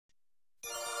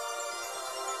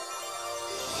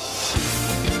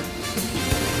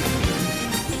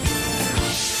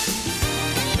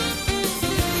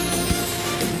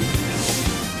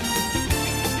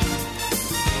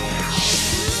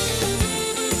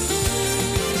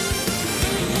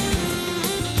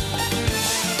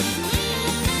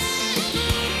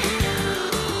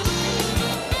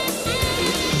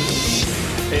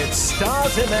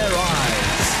Stars in Their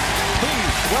Eyes.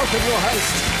 Please welcome your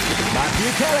host,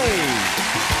 Matthew Kelly.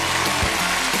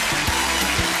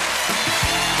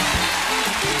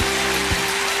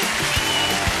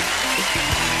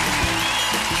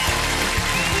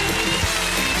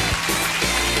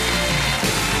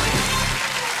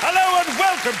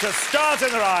 Welcome to Stars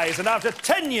in Their Eyes, and after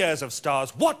 10 years of stars,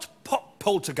 what pop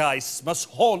poltergeists must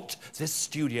haunt this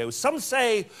studio? Some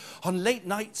say on late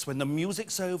nights when the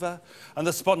music's over and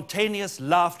the spontaneous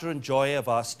laughter and joy of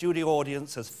our studio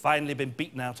audience has finally been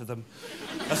beaten out of them.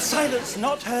 A silence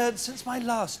not heard since my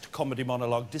last comedy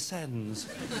monologue descends.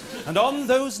 And on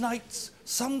those nights,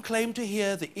 some claim to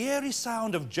hear the eerie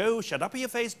sound of Joe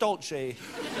Shut-Up-Your-Face Dolce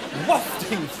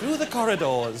wafting through the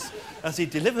corridors as he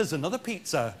delivers another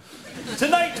pizza.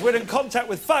 Tonight, we're in contact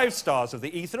with 5 stars of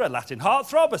the ether, a Latin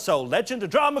heartthrob, a soul legend, a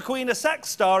drama queen, a sex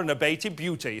star, and a baited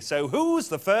beauty. So who's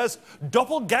the first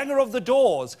doppelganger of the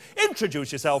Doors?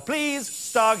 Introduce yourself, please.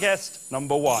 Star guest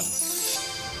number 1.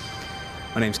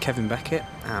 My name's Kevin Beckett.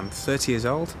 I'm 30 years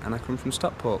old and I come from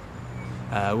Stockport.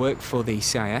 I work for the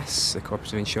CIS, the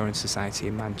Cooperative Insurance Society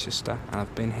in Manchester, and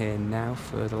I've been here now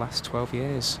for the last 12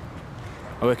 years.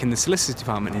 I work in the solicitors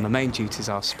department and my main duties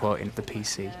are supporting the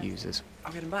PC users.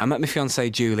 I met my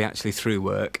fiancée Julie actually through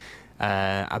work.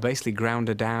 I basically ground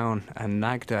her down and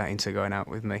nagged her into going out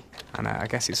with me, and I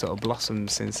guess it sort of blossomed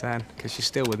since then, because she's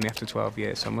still with me after 12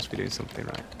 years, so I must be doing something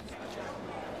right.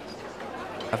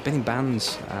 I've been in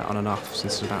bands on and off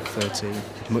since I was about 13,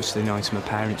 much to the annoyance of my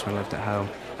parents when I lived at home.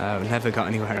 We never got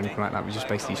anywhere or anything like that, we just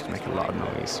basically used to make a lot of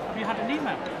noise. Have you had an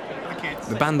email?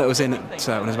 The band that I was in when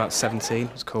I was about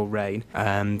 17 was called Rain.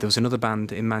 There was another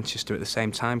band in Manchester at the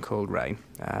same time called Rain.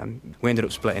 We ended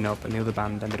up splitting up and the other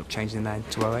band ended up changing their name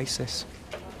to Oasis.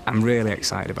 I'm really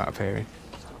excited about appearing.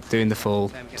 Doing the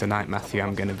full Tonight Matthew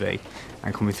I'm Gonna Be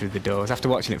and coming through the doors. After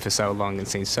watching it for so long and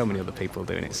seeing so many other people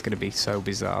doing it, it's going to be so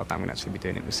bizarre that I'm going to actually be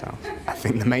doing it myself. I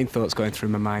think the main thoughts going through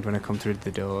my mind when I come through the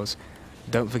doors: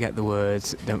 don't forget the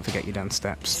words, don't forget your dance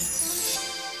steps.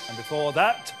 And before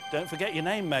that, don't forget your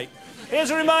name, mate.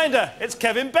 Here's a reminder, it's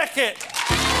Kevin Beckett.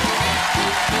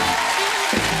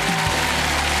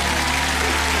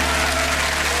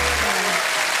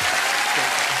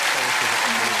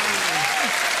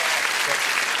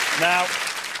 Now,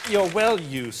 you're well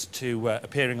used to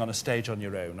appearing on a stage on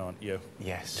your own, aren't you?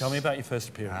 Yes. Tell me about your first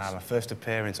appearance. My first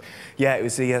appearance? Yeah, it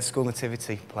was the school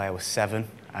nativity play. I was 7,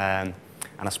 and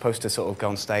I was supposed to sort of go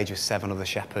on stage with 7 other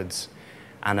shepherds,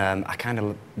 and I kind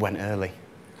of went early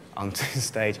onto the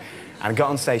stage, and I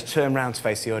got on stage, turned round to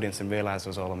face the audience and realised I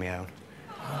was all on my own.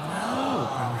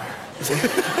 Oh.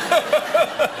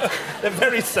 They're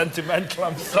very sentimental,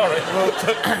 I'm sorry. Well,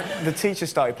 the teacher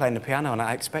started playing the piano and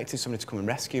I expected somebody to come and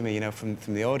rescue me, you know, from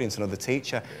the audience, another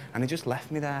teacher, and he just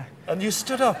left me there. And you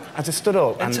stood up? I just stood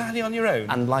up. Entirely on your own?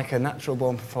 And like a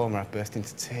natural-born performer, I burst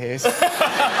into tears. It's not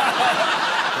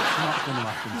going to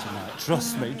happen tonight.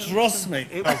 Trust me, trust me.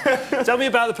 Tell me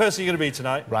about the person you're going to be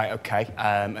tonight. Right, OK.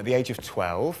 At the age of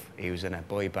 12, he was in a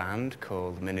boy band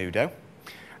called Menudo.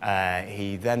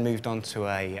 He then moved on to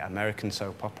an American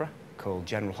soap opera called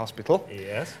General Hospital.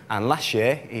 Yes. And last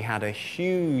year, he had a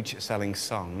huge selling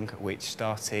song which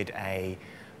started a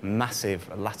massive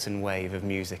Latin wave of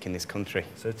music in this country.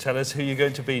 So tell us who you're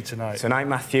going to be tonight. Tonight,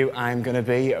 Matthew, I'm going to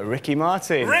be Ricky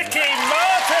Martin. Ricky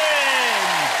Martin!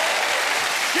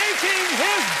 Shaking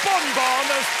his bonbon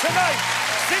as tonight,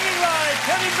 singing live,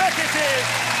 Kevin Beckett is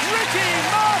Ricky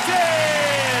Martin!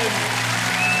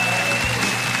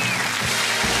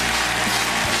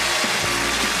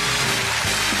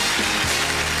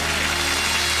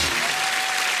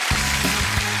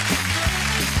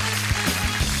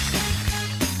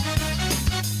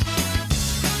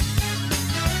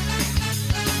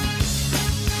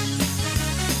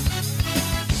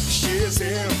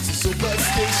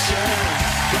 Superstition,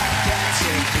 black cats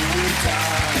and cool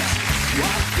times. I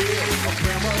feel a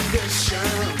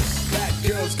premonition. That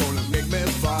girl's gonna make me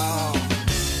fall.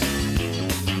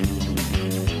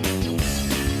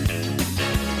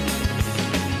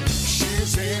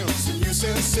 She's into new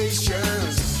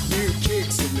sensations, new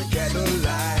kicks in the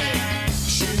candlelight.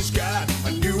 She's got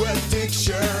a new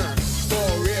addiction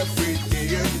for every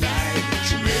day and night.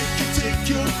 She'll make you take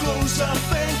your clothes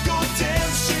off and go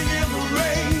dancing in the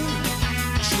rain.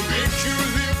 Make you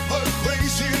live a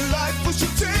crazy life, but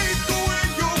she'll take away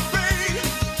your pain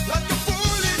like a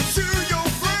bullet to your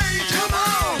brain. Come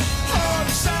on,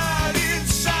 upside,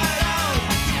 inside out,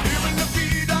 living la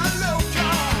vida loca.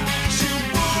 She'll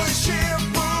push and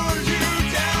pull you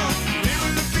down,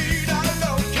 living la vida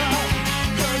loca.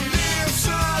 Her lips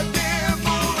are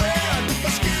never red,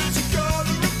 her skin's a color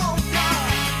of mocha.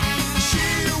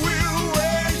 She will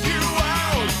wear you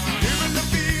out, living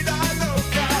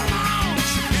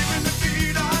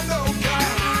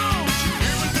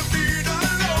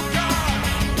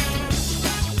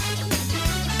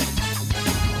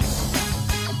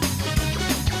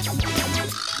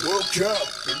woke up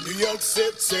in New York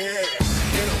City in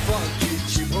a funky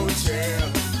cheap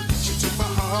hotel. She took my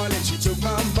heart and she took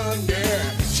my money.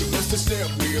 She must have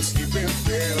slept me a sleeping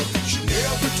pill. She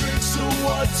never drinks the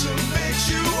water, makes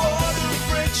you order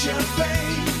French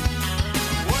champagne.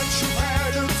 Once you've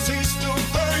had a taste of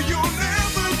her, you'll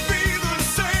never be the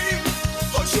same.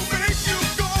 Or she'll make you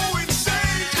go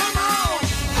insane. Come on,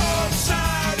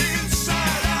 upside,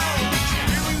 inside out.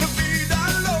 Living la vida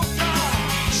loca.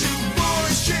 She'll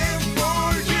push and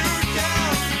pull you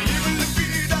down. Living la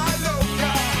vida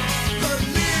loca. Her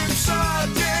lips are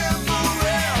devil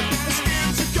red. Her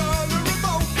skin's the color of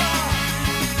mocha.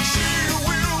 She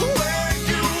will wear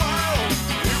you out.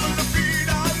 Living la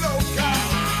vida loca.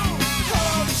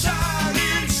 Upside,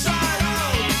 inside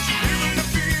out. Living la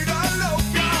vida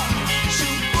loca.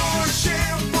 She'll push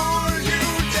and pull you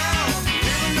down.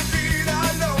 Living la vida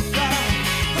loca.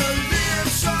 Her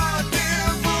lips are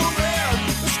devil red.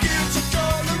 Her skin's the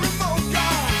color of mocha.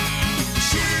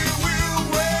 She will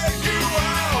wear you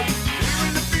out.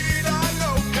 Living la vida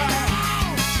loca.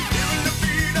 Living la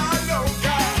vida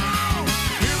loca.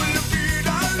 Living la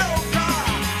vida loca.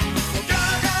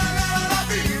 Gotta la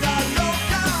vida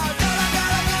loca. Gotta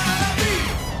la vida.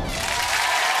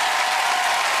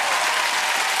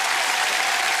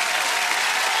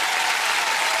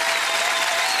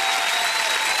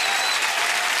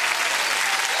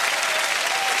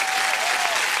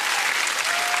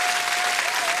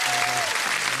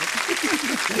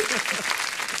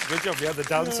 Good job, you had the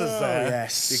dancers there.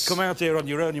 yes. You come out here on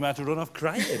your own, you might have run off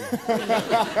crying.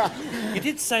 You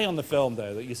did say on the film,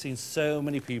 though, that you've seen so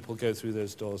many people go through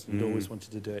those doors and always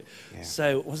wanted to do it. Yeah.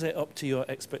 So, was it up to your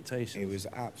expectations? It was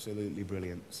absolutely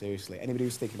brilliant, seriously. Anybody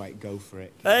who's thinking about it, go for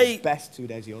it. Hey! Best 2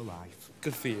 days of your life.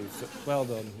 Good for you. Well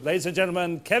done. Ladies and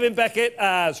gentlemen, Kevin Beckett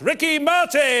as Ricky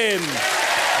Martin.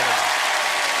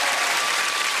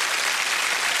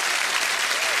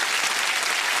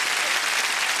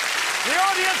 The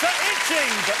audience are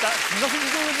itching, but that's nothing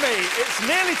to do with me. It's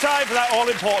nearly time for that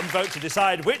all-important vote to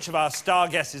decide which of our star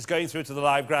guests is going through to the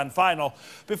live grand final.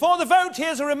 Before the vote,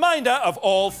 here's a reminder of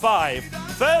all 5.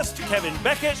 First, Kevin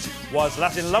Beckett was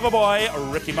Latin lover boy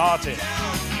Ricky Martin.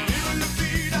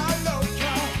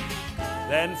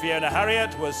 Then Fiona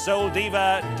Harriott was soul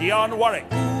diva Dionne Warwick.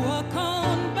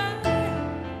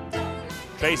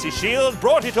 Tracy Shield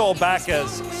brought it all back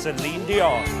as Celine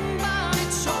Dion.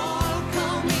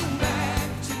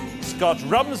 Scott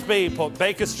Rumsby put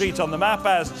Baker Street on the map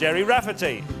as Jerry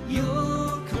Rafferty.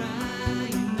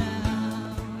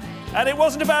 And it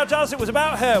wasn't about us, it was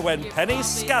about her when Penny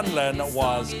Scanlon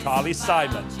was Carly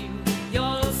Simon.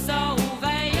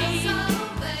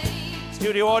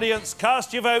 Studio audience,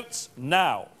 cast your votes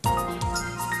now.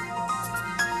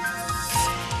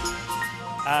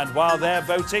 And while they're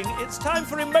voting, it's time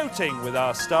for emoting with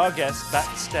our star guest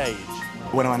backstage.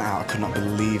 When I went out, I could not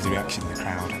believe the reaction of the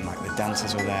crowd, and like the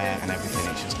dancers were there and everything.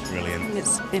 It's just brilliant.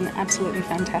 It's been absolutely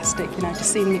fantastic, you know, to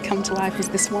see me come to life as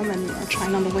this woman,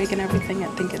 trying on the wig and everything. I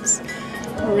think it's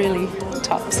really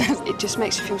tops. It just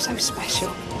makes you feel so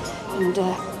special, and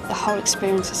the whole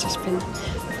experience has just been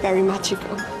very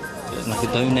magical. Getting like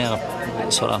it down there,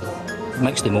 it sort of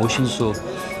mixed emotions, so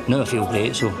now I feel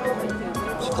great, so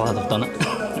just glad I've done it.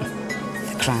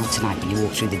 The crowd tonight, when you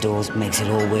walk through the doors, makes it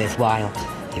all worthwhile.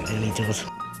 It really does.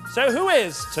 So who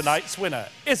is tonight's winner?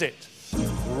 Is it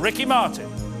Ricky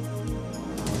Martin,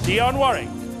 Dionne Warwick,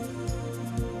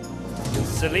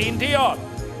 Celine Dion,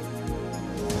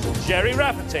 Jerry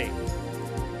Rafferty,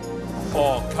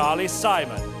 or Carly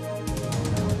Simon?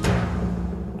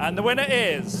 And the winner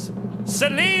is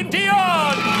Celine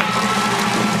Dion!